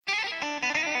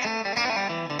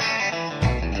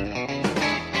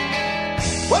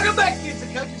Welcome back, kids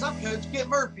and coaches. I'm Coach Kent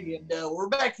Murphy, and we're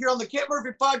back here on the Kent Murphy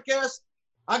podcast.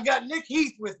 I've got Nick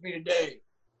Heath with me today.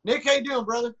 Nick, how you doing,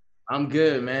 brother? I'm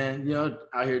good, man.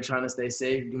 Out here trying to stay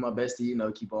safe, do my best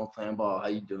to, keep on playing ball. How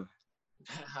you doing?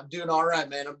 I'm doing all right,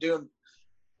 man. I'm doing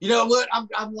 – you know what?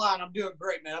 I'm lying. I'm doing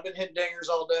great, man. I've been hitting dingers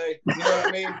all day. You know what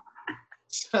I mean?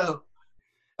 So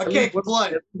I can't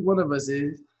complain. One of us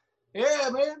is.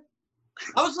 Yeah, man.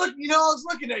 I was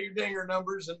looking at your dinger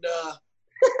numbers, and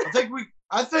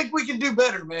I think we can do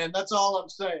better, man. That's all I'm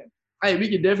saying. Hey, we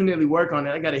can definitely work on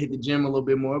it. I got to hit the gym a little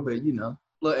bit more, but, a little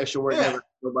extra work never hurts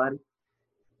nobody.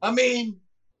 I mean,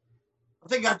 I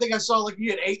think I saw like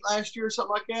you had 8 last year or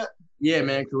something like that. Yeah,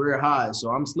 man, career high. So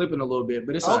I'm slipping a little bit,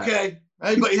 but it's okay.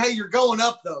 Right. Hey, you're going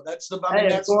up though. That's the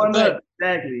that's going the thing. up.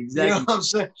 Exactly. You know what I'm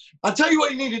saying? I'll tell you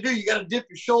what you need to do. You got to dip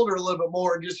your shoulder a little bit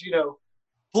more and just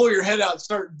pull your head out and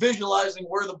start visualizing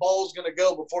where the ball's going to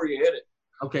go before you hit it.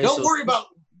 Okay. Don't worry about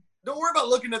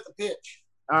looking at the pitch.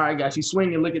 All right, guys. You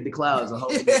swing and look at the clouds.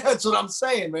 Yeah, that's what I'm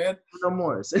saying, man. No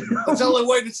more. It's the only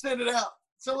way to send it out.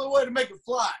 It's the only way to make it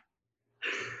fly.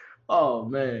 Oh,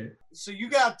 man. So you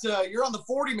got you're on the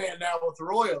 40-man now with the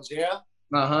Royals, yeah?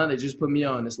 They just put me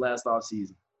on this last off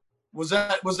season. Was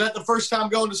that the first time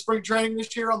going to spring training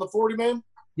this year on the 40-man?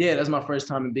 Yeah, that's my first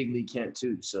time in big league Kent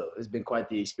too. So it's been quite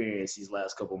the experience these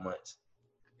last couple months.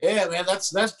 Yeah, man,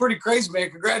 that's pretty crazy, man.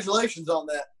 Congratulations on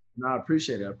that. No, I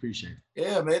appreciate it.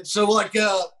 Yeah, man. So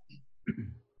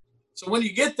so when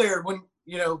you get there, when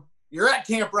you're at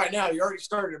camp right now, you already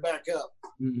started to back up.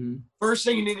 Mm-hmm. First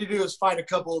thing you need to do is find a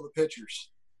couple of the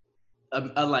pitchers.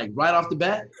 Like right off the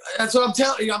bat. That's what I'm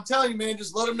telling you. I'm telling you, man.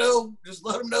 Just let them know. Just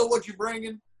let them know what you're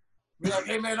bringing. Be like,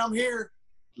 hey, man, I'm here.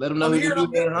 Let them know who your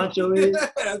man honcho is.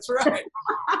 That's right.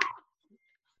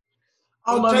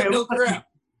 Don't take no crap.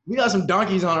 We got some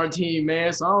donkeys on our team,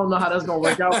 man. So I don't know how that's gonna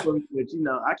work out for me. But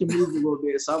I can move a little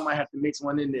bit, so I might have to mix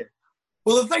one in there.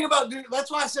 Well, the thing about that's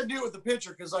why I said do it with the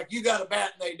pitcher, because you got a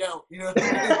bat and they don't. You know what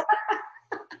I mean?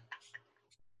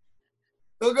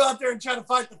 They'll go out there and try to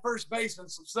fight the first baseman,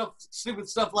 some stuff, stupid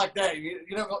stuff like that.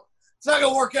 It's not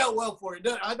gonna work out well for you.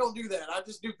 I don't do that. I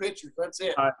just do pitchers. That's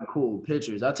it. All right, cool.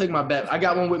 Pitchers. I'll take my bat. I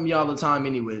got one with me all the time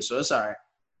anyway, so it's all right.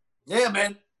 Yeah,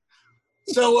 man.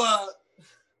 So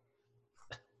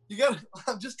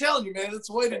I'm just telling you, man, it's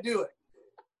the way to do it.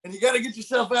 And you got to get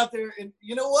yourself out there. And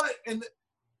you know what? And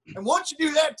once you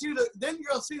do that too, then you're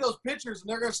gonna see those pitchers, and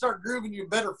they're gonna start grooving you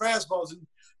better fastballs, and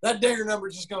that dinger number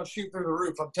is just gonna shoot through the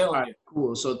roof. I'm telling you.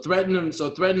 Cool. So threaten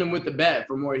them with the bat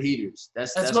for more heaters.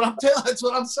 That's what I'm telling. That's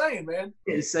what I'm saying, man.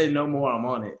 Say no more. I'm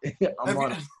on it.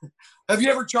 Have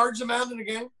you ever charged them out in a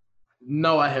game?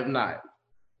 No, I have not.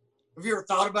 Have you ever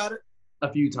thought about it? A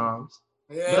few times.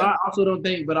 Yeah. But I also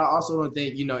don't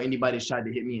think anybody's tried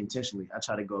to hit me intentionally. I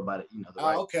try to go about it, the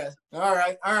right. Okay. All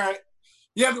right.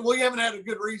 Yeah, but you haven't had a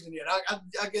good reason yet.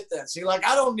 I get that. See, like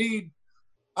I don't need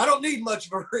much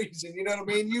of a reason. You know what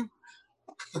I mean?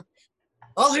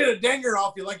 I'll hit a dinger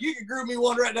off you. Like you can groove me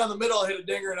one right down the middle. I'll hit a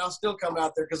dinger and I'll still come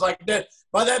out there because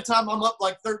by that time I'm up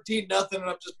like 13-0 and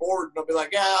I'm just bored and I'll be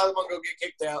like, yeah, I'm gonna go get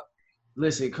kicked out.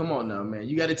 Listen, come on now, man.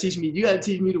 You got to teach me. You got to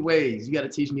teach me the ways.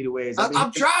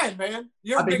 I'm trying, man.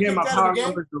 I've been getting my power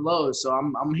numbers the lowest, so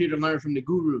I'm here to learn from the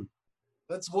guru.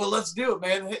 Let's do it,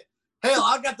 man. Hell,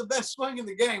 I got the best swing in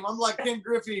the game. I'm like Ken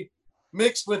Griffey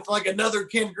mixed with like another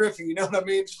Ken Griffey. You know what I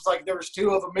mean? It's just like there was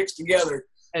 2 of them mixed together.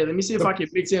 Hey, let me see if I can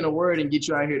mix in a word and get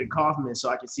you out here to Kaufman so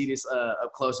I can see this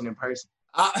up close and in person.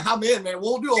 I'm in, man.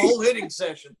 We'll do a whole hitting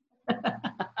session.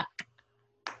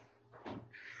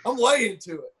 I'm way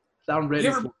into it. I'm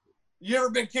ready. You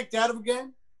ever been kicked out of a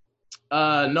game?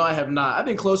 No, I have not. I've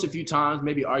been close a few times,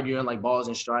 maybe arguing like balls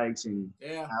and strikes and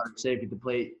how to safe at the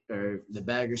plate or the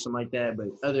bag or something like that. But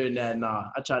other than that, nah.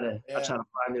 I try to fly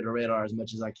under the radar as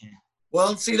much as I can.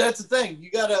 Well, see, that's the thing. You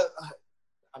gotta.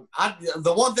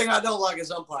 The one thing I don't like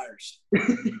is umpires.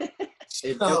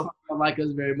 They don't like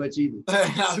us very much either.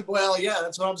 Well, yeah,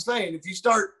 that's what I'm saying. If you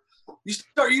start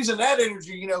using that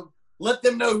energy, let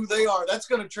them know who they are. That's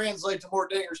going to translate to more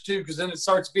dingers too, because then it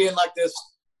starts being like this.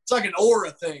 It's like an aura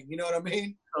thing. You know what I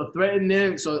mean? So threaten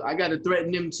them. So I got to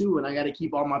threaten them too, and I got to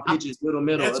keep all my pitches middle.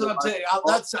 That's what I'm saying.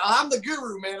 I'm the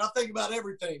guru, man. I think about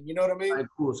everything. You know what I mean? All right,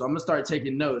 cool. So I'm gonna start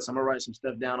taking notes. I'm gonna write some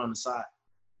stuff down on the side.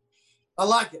 I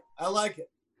like it.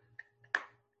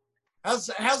 How's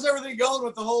everything going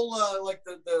with the whole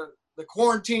the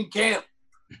quarantine camp?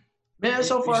 Man,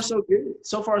 so far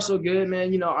so good,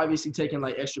 man. Obviously taking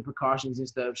like extra precautions and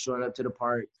stuff, showing up to the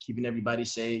park, keeping everybody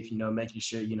safe, making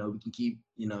sure, we can keep,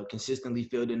 consistently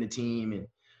fielding the team and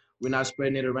we're not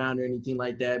spreading it around or anything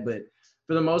like that. But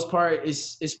for the most part,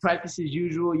 it's practice as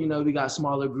usual. We got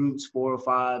smaller groups, 4 or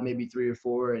 5, maybe 3 or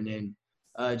 4, and then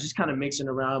just kind of mixing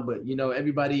around. But you know,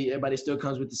 everybody still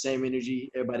comes with the same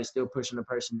energy. Everybody's still pushing the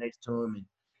person next to them, and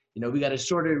you know, we got a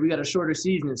shorter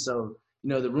season, so you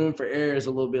know, the room for error is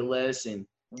a little bit less, and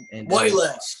way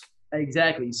less.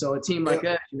 Exactly. So a team like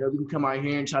Yep. us, you know, we can come out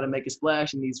here and try to make a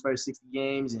splash in these first 60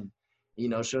 games, and you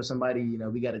know, show somebody, you know,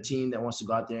 we got a team that wants to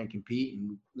go out there and compete,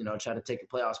 and you know, try to take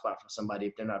a playoff spot from somebody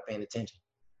if they're not paying attention.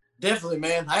 Definitely,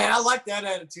 man. I like that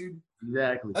attitude.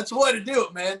 Exactly. That's the way to do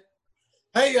it, man.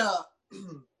 Hey,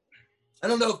 I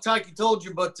don't know if Tyke told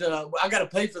you, but I got to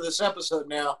pay for this episode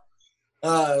now.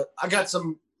 I got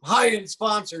some high-end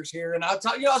sponsors here, and I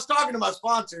was talking to my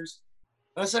sponsors,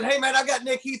 and I said, "Hey, man, I got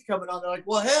Nick Heath coming on." They're like,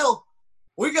 "Well, hell,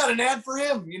 we got an ad for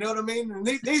him." You know what I mean? And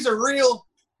these are real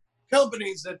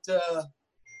companies that.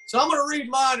 So I'm going to read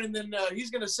mine, and then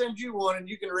he's going to send you one, and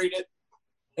you can read it.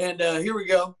 And here we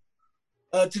go.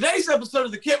 Today's episode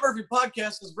of the Kent Murphy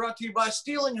Podcast is brought to you by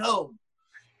Stealing Home.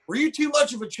 Were you too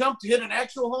much of a chump to hit an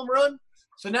actual home run?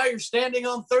 So now you're standing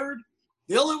on third?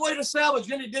 The only way to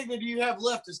salvage any dignity you have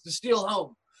left is to steal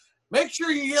home. Make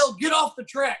sure you yell, "Get off the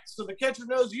track," so the catcher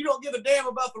knows you don't give a damn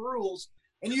about the rules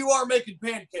and you are making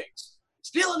pancakes.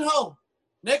 Stealing home.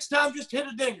 Next time, just hit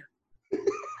a dinger.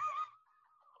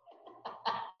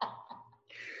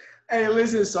 Hey,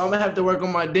 listen, so I'm going to have to work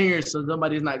on my dingers so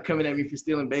somebody's not coming at me for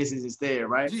stealing bases instead,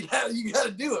 right? You got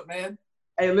to do it, man.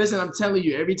 Hey, listen, I'm telling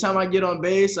you, every time I get on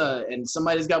base and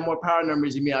somebody's got more power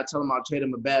numbers than me, I tell them I'll trade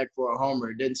them a bag for a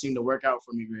homer. It didn't seem to work out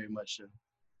for me very much. So.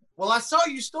 Well, I saw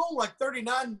you stole like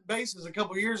 39 bases a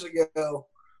couple years ago.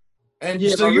 And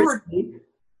Yeah, so you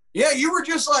were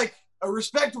just like a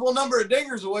respectable number of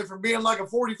dingers away from being like a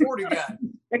 40-40 guy.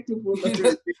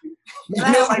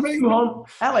 I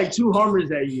had like two homers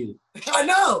that year. I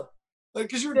know.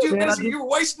 Because you were too busy. You were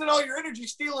wasting all your energy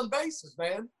stealing bases,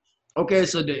 man. Okay,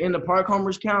 so the in the park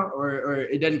homers count, or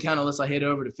it doesn't count unless I hit it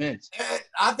over the fence?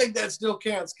 I think that still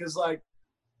counts because by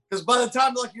the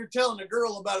time like you're telling a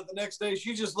girl about it the next day,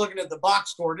 she's just looking at the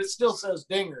box score and it still says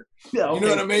dinger. Yeah, okay. You know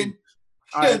what I mean?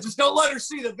 Right. Just don't let her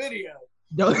see the video.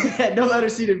 Don't let her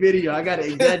see the video. I got to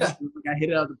exaggerate like I hit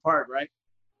it out of the park, right?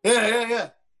 Yeah,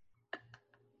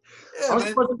 I'm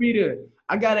supposed to be there.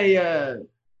 I got a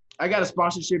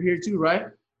sponsorship here too, right?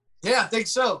 Yeah, I think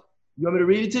so. You want me to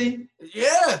read it to you?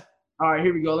 Yeah. All right,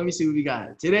 here we go. Let me see what we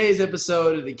got. Today's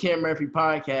episode of the Kent Murphy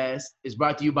Podcast is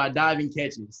brought to you by Diving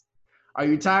Catches. Are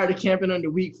you tired of camping under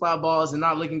weak fly balls and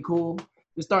not looking cool?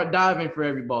 Just start diving for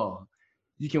every ball.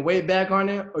 You can wait back on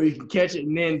it, or you can catch it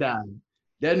and then dive.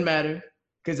 Doesn't matter,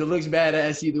 because it looks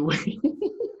badass either way.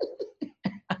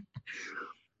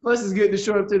 Plus, it's good to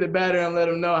show up to the batter and let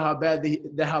him know how bad he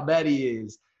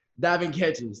is. Diving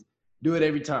Catches. Do it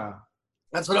every time.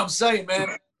 That's what I'm saying,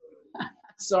 man.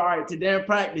 Sorry, today in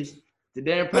practice. I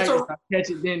catch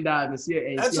it, then dive and see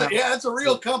it. That's a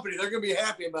real company. They're going to be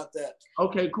happy about that.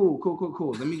 Okay, cool.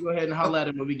 Let me go ahead and holler at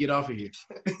them when we get off of here.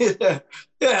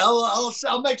 Yeah,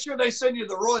 I'll make sure they send you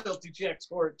the royalty checks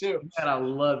for it, too. Man, I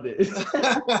love it.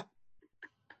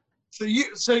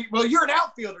 You're an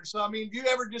outfielder, so, I mean, do you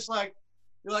ever just like,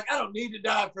 you're like, I don't need to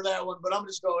dive for that one, but I'm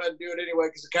just going to go ahead and do it anyway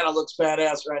because it kind of looks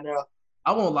badass right now.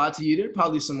 I won't lie to you. There are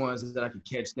probably some ones that I could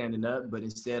catch standing up, but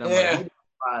instead I'm like,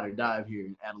 ride or dive here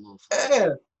and add a little fun. Yeah.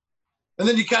 And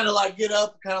then you kind of like get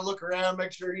up, kind of look around,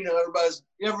 make sure, you know,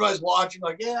 everybody's watching.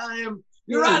 Like, yeah, I am.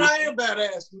 You're right. I am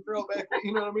badass. You throw it back.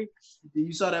 You know what I mean?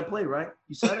 You saw that play, right?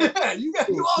 You saw that? you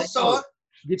all saw it.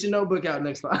 Get your notebook out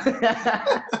next time.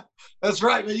 That's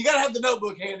right, man. You got to have the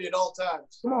notebook handy at all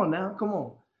times. Come on now. Come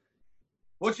on.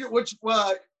 Where's your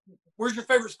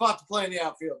favorite spot to play in the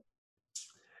outfield?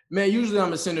 Man, usually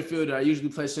I'm a center fielder. I usually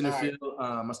play center field.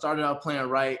 I started out playing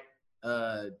right.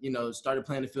 Started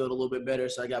playing the field a little bit better,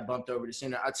 so I got bumped over to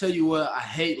center. I tell you what, I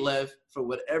hate left. For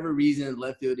whatever reason,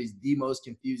 left field is the most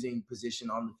confusing position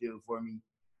on the field for me.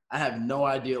 I have no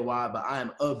idea why, but I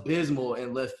am abysmal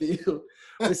in left field.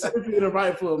 But center field and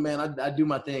right field, man, I do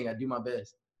my thing. I do my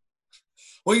best.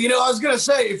 Well, you know, I was gonna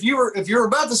say if you were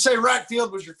about to say right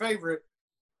field was your favorite,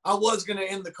 I was gonna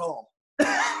end the call.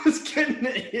 I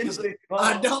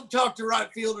don't talk to right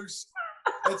fielders.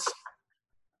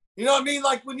 You know what I mean?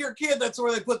 Like when you're a kid, that's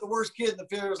where they put the worst kid in the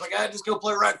field. It's like, I just go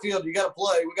play right field. You got to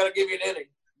play. We got to give you an inning.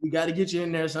 We got to get you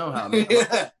in there somehow, man.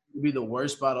 Yeah. It'd be the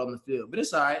worst spot on the field, but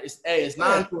it's all right. It's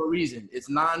 9 for a reason. It's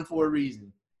 9 for a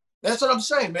reason. That's what I'm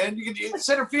saying, man. You can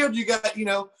center field. You got, you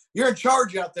know, you're in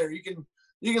charge out there. You can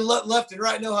let left and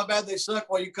right know how bad they suck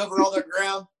while you cover all that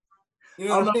ground. You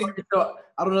know what I mean?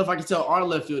 I don't know if I can tell our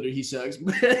left fielder he sucks.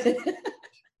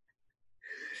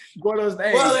 Gordo's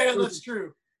the that's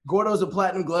true. Gordo's a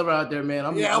platinum glover out there, man. I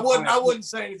wouldn't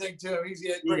say anything to him. He's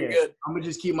pretty good. I'm gonna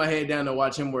just keep my head down and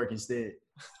watch him work instead.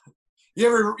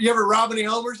 You ever rob any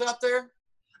homers out there?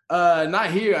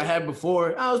 Not here. I had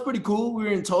before. It was pretty cool. We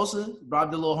were in Tulsa.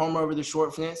 Robbed a little homer over the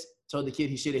short fence. Told the kid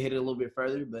he should have hit it a little bit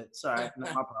further, but it's all right.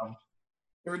 Not my problem.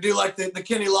 You ever do like the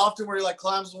Kenny Lofton where he like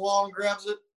climbs the wall and grabs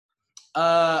it?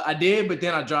 I did, but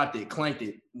then I dropped it, clanked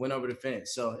it, went over the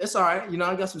fence. So it's all right. You know,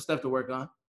 I got some stuff to work on.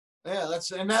 Yeah,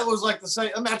 that was like the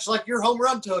same match, like your home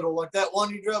run total, like that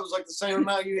one you drove was like the same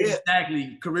amount you hit.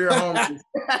 Exactly, career homers.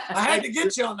 I had to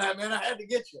get you on that, man. I had to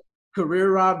get you.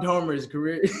 Career robbed homers,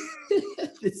 career.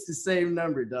 It's the same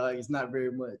number, dog. It's not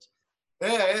very much.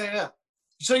 Yeah.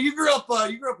 So you grew up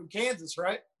in Kansas,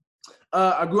 right?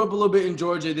 I grew up a little bit in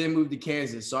Georgia, then moved to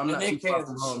Kansas, so I'm not too far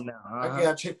from home now. I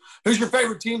got you. Who's your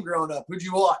favorite team growing up? Who'd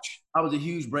you watch? I was a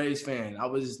huge Braves fan. I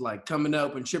was like coming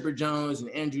up when Chipper Jones and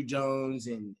Andrew Jones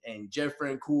and Jeff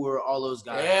Francoeur, all those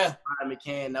guys. Yeah. Brian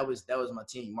McCann, that was my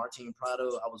team. Martin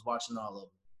Prado, I was watching all of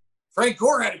them.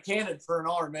 Francoeur had a cannon for an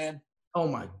arm, man. Oh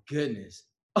my goodness.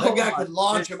 That guy could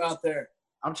launch him out there.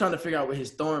 I'm trying to figure out what his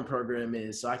throwing program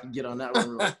is so I can get on that one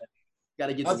real fast.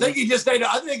 I think he just ate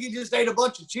a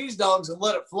bunch of cheese dogs and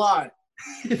let it fly.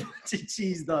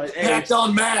 Cheese dogs. Packed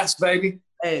on mass, baby.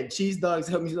 Hey, if cheese dogs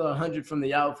help me go 100 from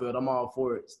the outfield, I'm all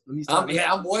for it.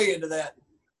 I'm way into that.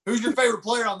 Who's your favorite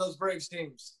player on those Braves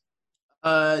teams?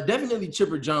 Definitely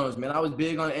Chipper Jones, man. I was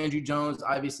big on Andrew Jones,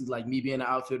 obviously, like me being an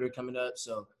outfielder coming up.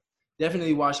 So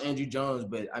definitely watch Andrew Jones.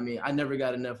 But, I mean, I never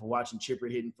got enough of watching Chipper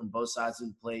hitting from both sides of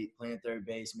the plate, playing third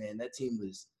base, man. That team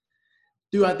was –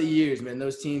 throughout the years, man,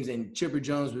 those teams, and Chipper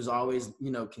Jones was always,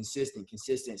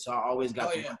 consistent. So I always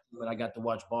got when I got to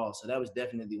watch ball. So that was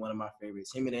definitely one of my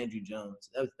favorites. Him and Andrew Jones.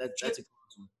 That's a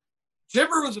close one.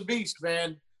 Chipper was a beast,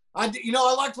 man. I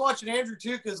liked watching Andrew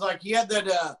too because like he had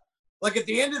that like at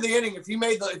the end of the inning, if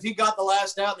he got the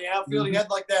last out in the outfield, he had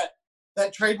like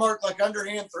that trademark like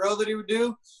underhand throw that he would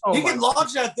do. He could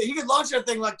launch that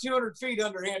thing like 200 feet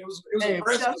underhand. It was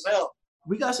impressive as hell.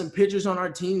 We got some pitchers on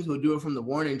our teams who'll do it from the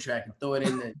warning track and throw it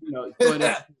in the,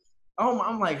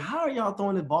 I'm like, how are y'all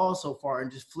throwing the ball so far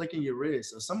and just flicking your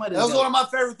wrist? So that was one of my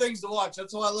favorite things to watch.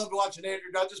 That's why I loved watching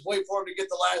Andrew. I just wait for him to get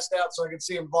the last out so I can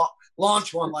see him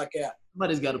launch one like that.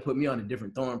 Somebody's got to put me on a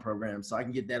different throwing program so I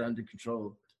can get that under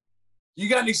control. You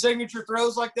got any signature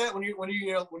throws like that when you're on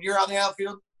the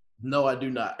outfield? No, I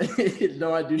do not.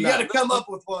 No, I do not. You got to come up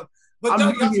with one. But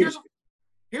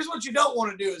here's what you don't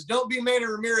want to do is don't be Manny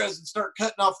Ramirez and start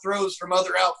cutting off throws from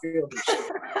other outfielders.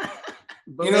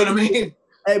 You know what I mean?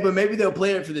 Hey, but maybe they'll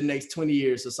play it for the next 20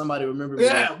 years so somebody remember me.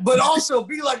 Yeah, but also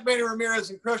be like Manny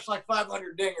Ramirez and crush like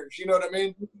 500 dingers. You know what I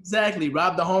mean? Exactly.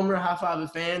 Rob the homer, high-five a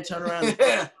fan, turn around.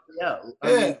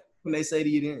 When they say to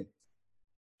you then.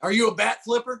 Are you a bat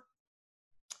flipper?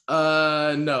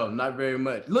 No, not very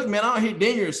much. Look, man, I don't hit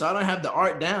dingers, so I don't have the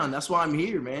art down. That's why I'm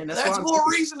here, man. That's more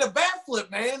reason to bat flip,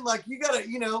 man. Like you gotta,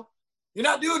 you're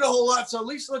not doing a whole lot, so at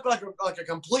least look like a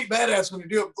complete badass when you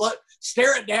do it.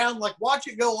 Stare it down, like watch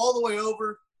it go all the way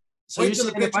over. So you're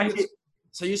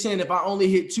saying if I only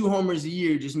hit 2 homers a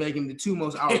year, just make him the 2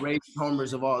 most outrageous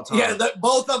homers of all time? Yeah,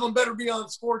 both of them better be on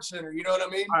SportsCenter. You know what I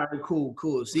mean? All right,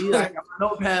 cool. See, I got my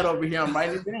notepad over here. I'm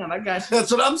writing it down. I got you.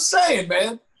 That's what I'm saying,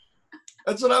 man.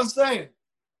 That's what I'm saying.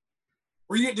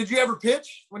 Did you ever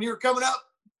pitch when you were coming up?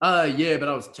 Yeah, but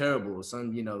I was terrible.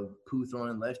 Some, poo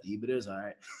throwing lefty, but it was all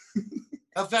right.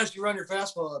 How fast you run your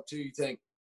fastball up to, you think?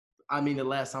 I mean, the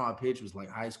last time I pitched was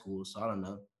like high school, so I don't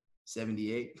know,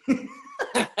 78. Hey,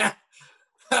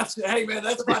 man,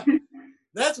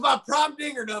 that's my prime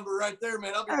dinger number right there,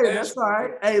 man. That's all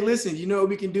right. Hey, listen, you know what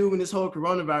we can do when this whole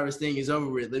coronavirus thing is over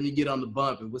with? Let me get on the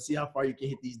bump, and we'll see how far you can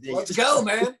hit these dingers. Let's go,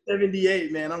 man.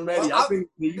 78, man. I'm ready.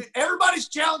 Everybody's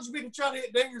challenged me to try to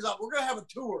hit dingers up. We're going to have a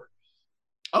tour.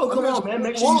 Oh, come on, man.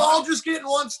 Make sure we'll all just get in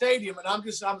one stadium, and I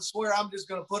swear I'm just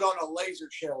going to put on a laser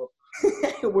show.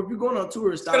 Well, if you're going on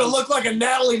tour, it's going to look like a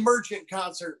Natalie Merchant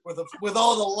concert with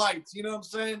all the lights. You know what I'm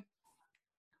saying?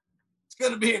 It's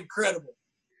going to be incredible.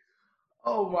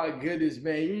 Oh, my goodness,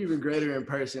 man. You're even greater in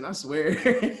person. I swear.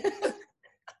 Hey,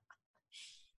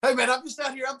 man, I'm just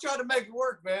out here. I'm trying to make it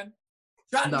work, man.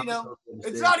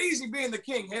 It's not easy being the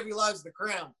king. Heavy lies the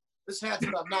crown. This hat's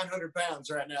about 900 pounds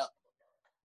right now.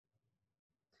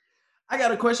 I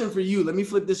got a question for you. Let me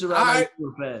flip this around right.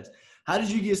 real fast. How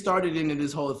did you get started into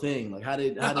this whole thing? Like, how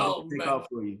did it take off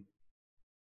for you?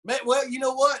 Man, well, you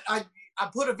know what? I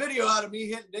put a video out of me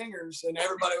hitting dingers, and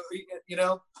everybody,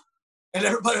 and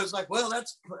everybody was like, "Well,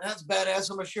 that's badass.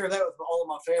 I'm gonna share that with all of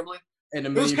my family." And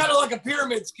it was kind of like a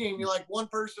pyramid scheme. You like one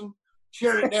person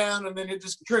shared it down, and then it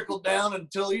just trickled down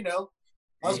until I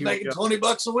was making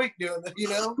 $20 a week doing it.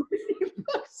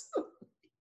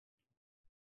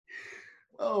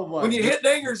 Oh my! When you hit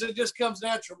dingers, it just comes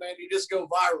natural, man. You just go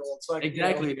viral. It's like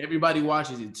exactly. Everybody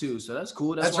watches it too, so that's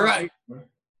cool. That's right.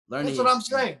 Learning. That's what I'm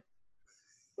saying.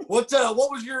 What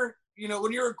was your,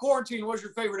 when you were in quarantine, what was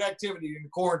your favorite activity in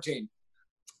quarantine?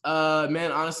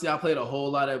 Man, honestly, I played a whole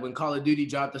lot of, when Call of Duty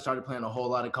dropped, I started playing a whole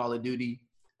lot of Call of Duty.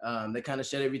 They kind of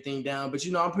shut everything down, but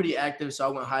I'm pretty active. So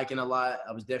I went hiking a lot.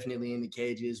 I was definitely in the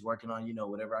cages working on,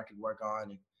 whatever I could work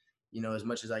on and, as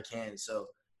much as I can. So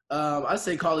I'd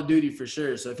say Call of Duty for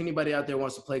sure. So if anybody out there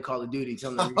wants to play Call of Duty,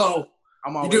 tell them.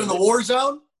 I'm always. You doing the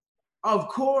Warzone? Of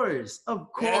course.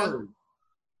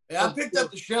 Yeah, I picked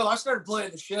up the show. I started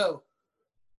playing the show.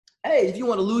 Hey, if you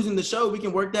want to lose in the show, we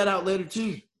can work that out later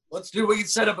too. We can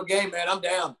set up a game, man. I'm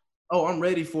down. Oh, I'm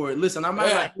ready for it. Listen, you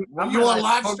want to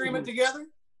live stream it together?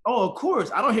 Oh, of course.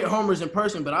 I don't hit homers in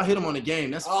person, but I'll hit them on the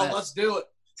game. That's fast. Let's do it.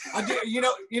 I do.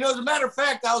 As a matter of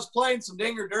fact, I was playing some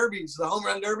dinger derbies, the home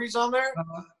run derbies on there,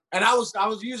 and I was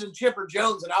using Chipper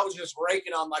Jones, and I was just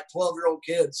raking on like 12-year-old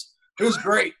kids. It was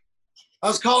great. I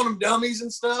was calling them dummies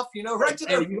and stuff. Right to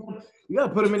their. You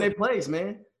gotta put them in their place,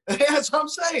 man. Yeah, that's what I'm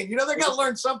saying. They got to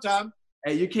learn sometime.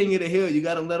 Hey, you're king of the hill. You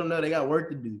got to let them know they got work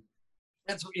to do.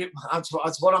 That's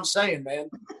what I'm saying, man.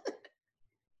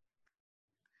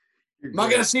 Am I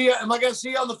gonna see you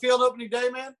on the field opening day,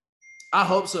 man? I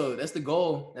hope so. That's the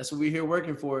goal. That's what we're here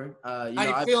working for. How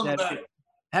you feeling about it?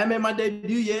 Haven't made my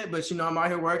debut yet, but I'm out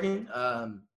here working.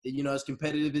 As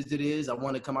competitive as it is, I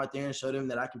want to come out there and show them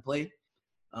that I can play.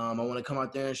 I want to come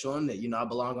out there and show them that I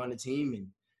belong on the team, and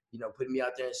putting me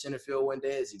out there in center field one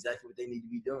day is exactly what they need to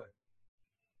be doing.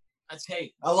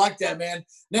 I like that, man.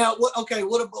 Now, what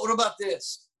about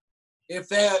this? What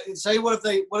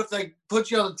if they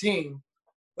put you on the team,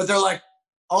 but they're like,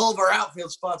 all of our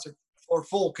outfield spots are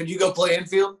full. Can you go play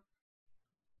infield?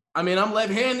 I mean, I'm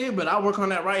left-handed, but I'll work on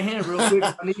that right hand real quick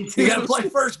if I need to. You got to play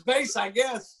first base, I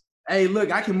guess. Hey,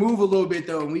 look, I can move a little bit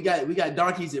though, and we got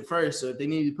donkeys at first. So if they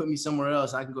need to put me somewhere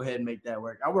else, I can go ahead and make that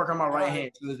work. I work on my right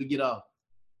hand as soon as we get off.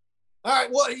 All right.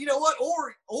 Well, you know what?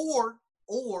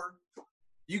 Or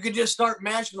you could just start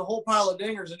mashing a whole pile of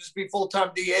dingers and just be full-time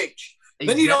DH. Exactly.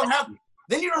 Then you don't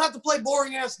have to play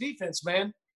boring ass defense,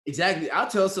 man. Exactly. I'll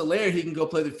tell Soler he can go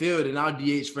play the field and I'll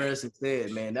DH first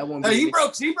instead, man. That won't be. He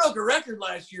broke a record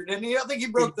last year, didn't he? I think he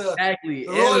broke the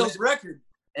Royals record.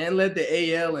 And led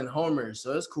the AL in homers,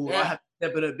 so it's cool. Yeah. I have to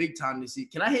step it up big time to see.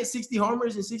 Can I hit 60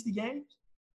 homers in 60 games?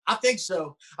 I think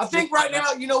so. I think right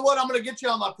now, you know what? I'm going to get you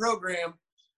on my program.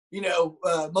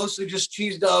 Mostly just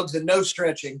cheese dogs and no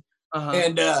stretching.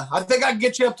 And I think I can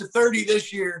get you up to 30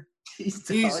 this year.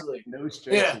 Easily. No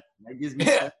stretching. Yeah. That gives me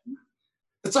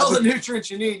That's all the nutrients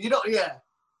you need.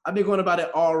 I've been going about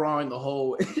it all wrong the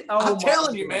whole. I'm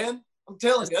telling you, man. I'm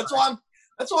telling you. That's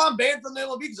why I'm banned from the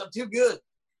MLB, because I'm too good.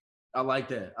 I like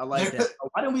that. Why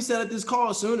didn't we set up this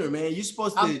call sooner, man? You're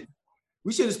supposed to.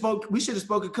 We should have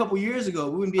spoke a couple years ago.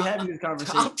 We wouldn't be having this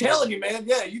conversation. I'm telling you, man.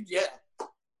 Yeah, you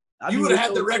would have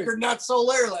had the record not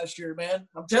Soler last year, man.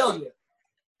 I'm telling you.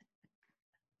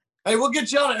 Hey, we'll get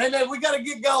you on it. Hey, man, we got to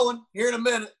get going here in a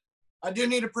minute. I do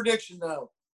need a prediction, though.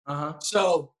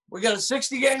 So we got a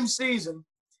 60-game season.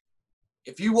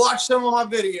 If you watch some of my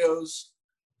videos,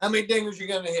 how many dingers you're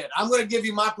going to hit? I'm going to give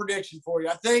you my prediction for you.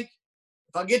 I think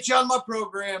if I get you on my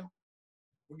program,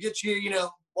 we'll get you,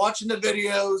 watching the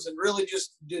videos and really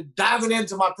just diving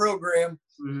into my program.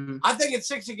 Mm-hmm. I think in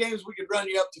 60 games we could run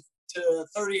you up to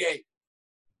 38.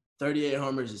 38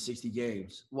 homers in 60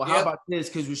 games. Well, how about this?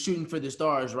 Because we're shooting for the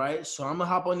stars, right? So I'm going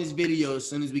to hop on this video as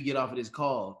soon as we get off of this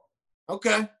call.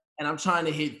 Okay. And I'm trying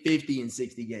to hit 50 in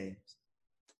 60 games.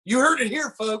 You heard it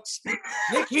here, folks.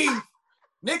 Nick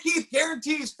Heath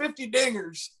guarantees 50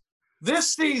 dingers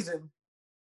this season.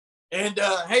 And,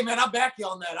 hey, man, I back you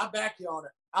on that.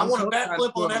 I want a bat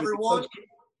flip on everyone.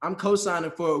 I'm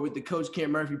co-signing for it with the Coach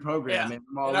Kent Murphy program, man.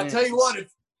 And I tell you what, if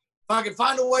I can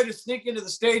find a way to sneak into the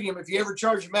stadium, if you ever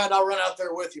charge me out, I'll run out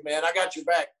there with you, man. I got your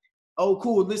back. Oh,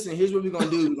 cool. Listen, here's what we're going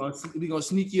to do. We're going to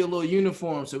sneak you a little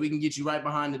uniform so we can get you right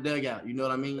behind the dugout. You know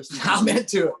what I mean? I'm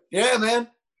into it. Yeah, man.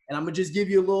 And I'm going to just give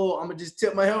you I'm going to just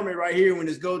tip my helmet right here when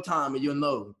it's go time, and you'll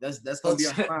know. That's going to be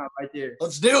our time right there.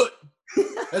 Let's do it.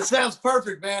 That sounds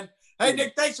perfect, man. Hey,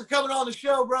 Nick, thanks for coming on the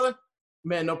show, brother.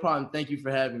 Man, no problem. Thank you for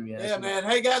having me. Yeah, man.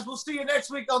 Hey, guys, we'll see you next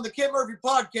week on the Kent Murphy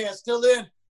Podcast. Till then,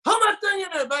 hum that thing in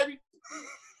there, baby.